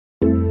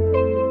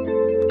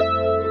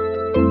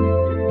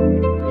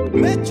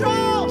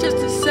Metro, just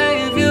to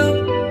save you.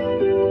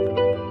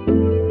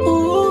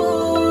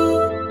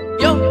 Ooh,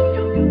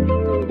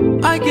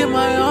 yo, I give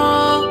my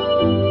all.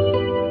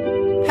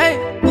 Hey,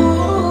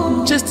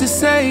 ooh, just to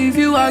save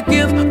you, I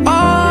give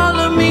all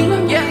of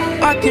me. Yeah,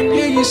 I can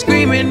hear you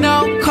screaming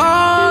out,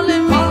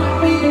 calling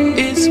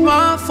me. It's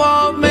my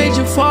fault, made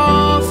you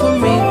fall for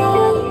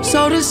me.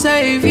 So to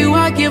save you,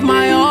 I give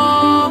my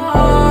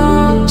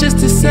all. Just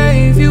to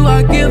save you,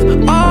 I give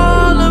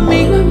all of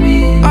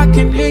me. I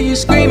can hear you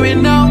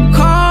screaming out,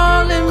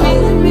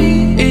 calling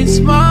me. It's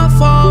my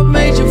fault,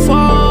 made you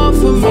fall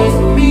for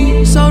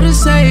me. So to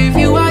save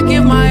you, I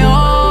give my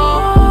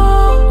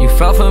all. You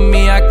fell for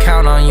me, I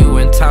count on you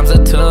when times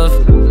are tough.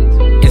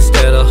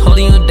 Instead of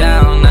holding you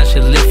down, I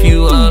should lift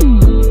you up.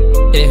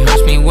 It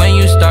hurts me when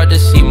you start to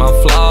see my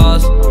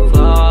flaws,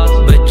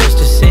 but just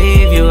to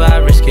save you, I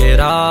risk it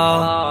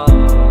all.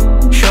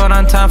 Short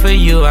on time for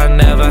you, I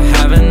never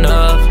have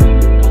enough.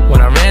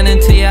 When I ran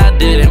into you, I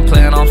didn't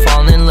plan on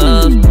falling in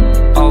love.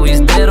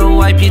 Always there to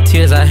wipe your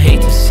tears, I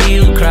hate to see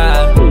you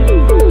cry.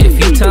 If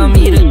you tell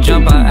me to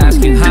jump, I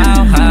ask you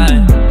how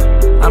high.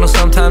 I know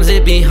sometimes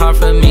it'd be hard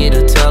for me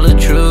to tell the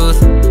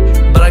truth,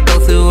 but I go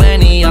through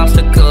any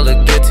obstacle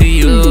to get to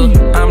you.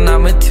 I'm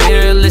not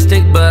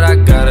materialistic, but I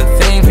got a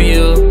thing for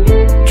you.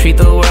 Treat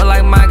the world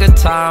like my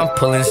guitar, I'm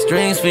pulling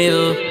strings for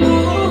you.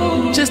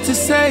 Just to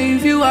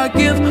save you, I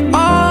give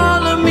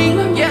all of me.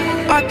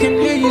 Yeah, I can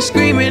hear you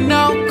screaming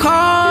out,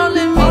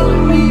 calling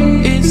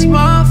me. It's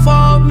my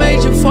fault,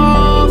 made you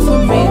fall for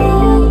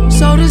me.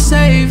 So to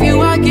save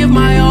you, I give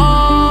my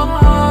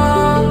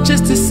all.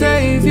 Just to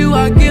save you,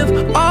 I give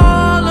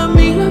all of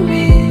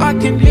me. I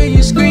can hear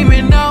you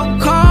screaming out,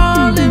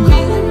 calling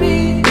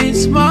me.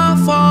 It's my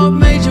fault,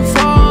 made you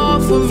fall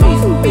for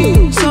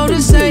me. So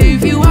to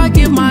save you, I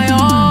give my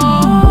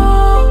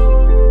all.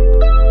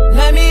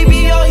 let me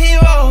be your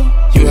hero.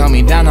 You held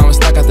me down, I was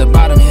stuck at the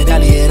bottom. Hit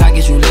Elliot, I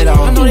get you lit off.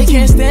 I know they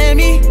can't stand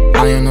me.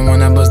 I am the one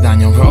that bust down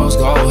your rose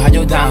gold. Had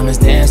your diamonds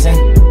dancing.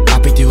 I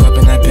picked you up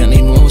in that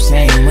Bentley move,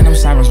 saying when them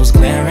sirens was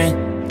glaring.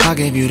 I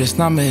gave you this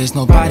number, it's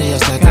nobody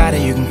else that got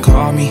it, you can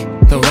call me.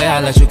 The way I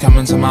let you come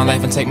into my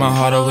life and take my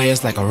heart away,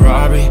 it's like a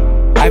robbery.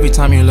 Every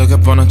time you look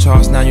up on the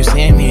charts, now you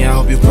seeing me, I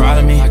hope you're proud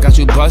of me. I got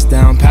you bust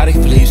down, paddock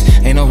fleece,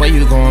 ain't no way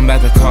you going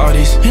back to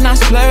Cardi's. And I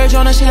splurge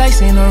on her, she like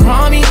seeing her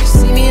on me.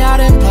 See me out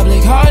in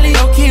public, hardly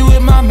low-key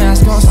with my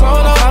mask on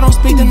solo. I don't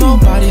speak to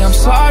nobody, I'm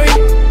sorry.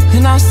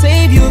 And I'll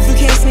save you if you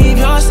can't save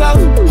yourself.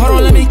 Hold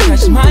on, let me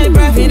catch my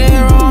breath, you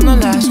there on the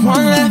last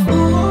one left.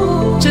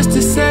 Just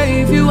to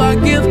save you, I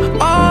give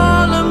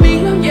all of me.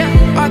 Yeah,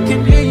 I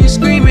can hear you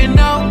screaming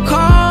out,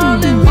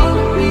 calling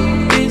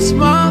me. It's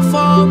my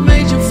fault,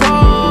 made you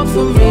fall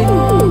for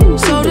me.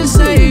 So to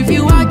save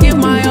you, I give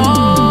my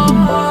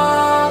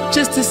all.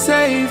 Just to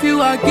save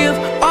you, I give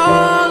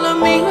all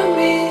of me.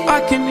 I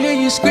can hear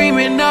you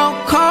screaming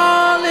out,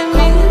 calling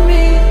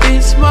me.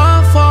 It's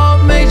my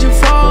fault, made you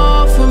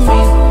fall for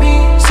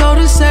me. So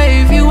to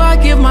save you, I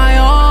give my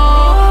all.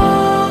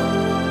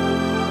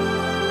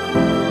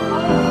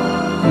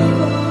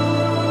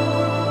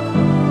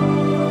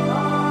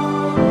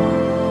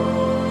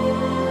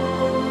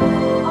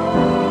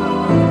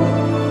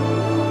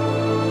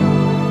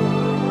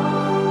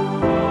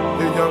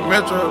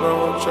 Metro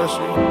don't trust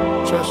you,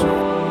 trust you.